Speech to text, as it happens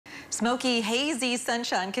Smoky, hazy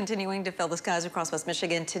sunshine continuing to fill the skies across West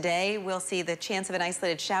Michigan. Today, we'll see the chance of an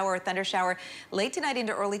isolated shower or thunder shower late tonight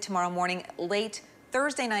into early tomorrow morning, late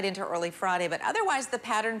Thursday night into early Friday, but otherwise the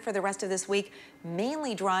pattern for the rest of this week,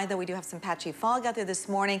 mainly dry, though we do have some patchy fog out there this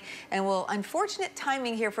morning, and unfortunate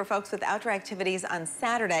timing here for folks with outdoor activities on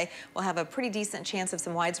Saturday. We'll have a pretty decent chance of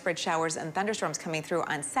some widespread showers and thunderstorms coming through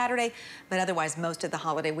on Saturday, but otherwise most of the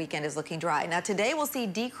holiday weekend is looking dry. Now today we'll see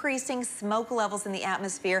decreasing smoke levels in the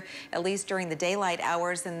atmosphere, at least during the daylight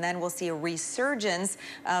hours, and then we'll see a resurgence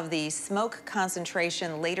of the smoke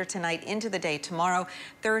concentration later tonight into the day tomorrow.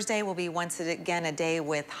 Thursday will be once again a day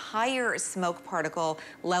with higher smoke particle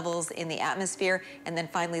levels in the atmosphere, and then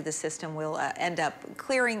finally the system will end up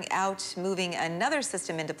clearing out, moving another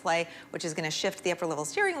system into play, which is going to shift the upper level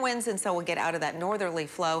steering winds, and so we'll get out of that northerly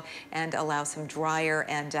flow and allow some drier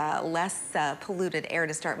and less polluted air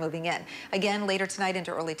to start moving in. Again, later tonight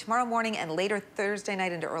into early tomorrow morning and later Thursday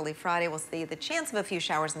night into early Friday, we'll see the chance of a few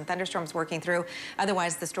showers and thunderstorms working through.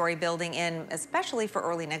 Otherwise, the story building in, especially for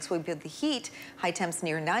early next week with the heat, high temps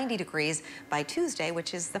near 90 degrees by Tuesday,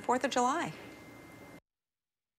 which is the 4th of July.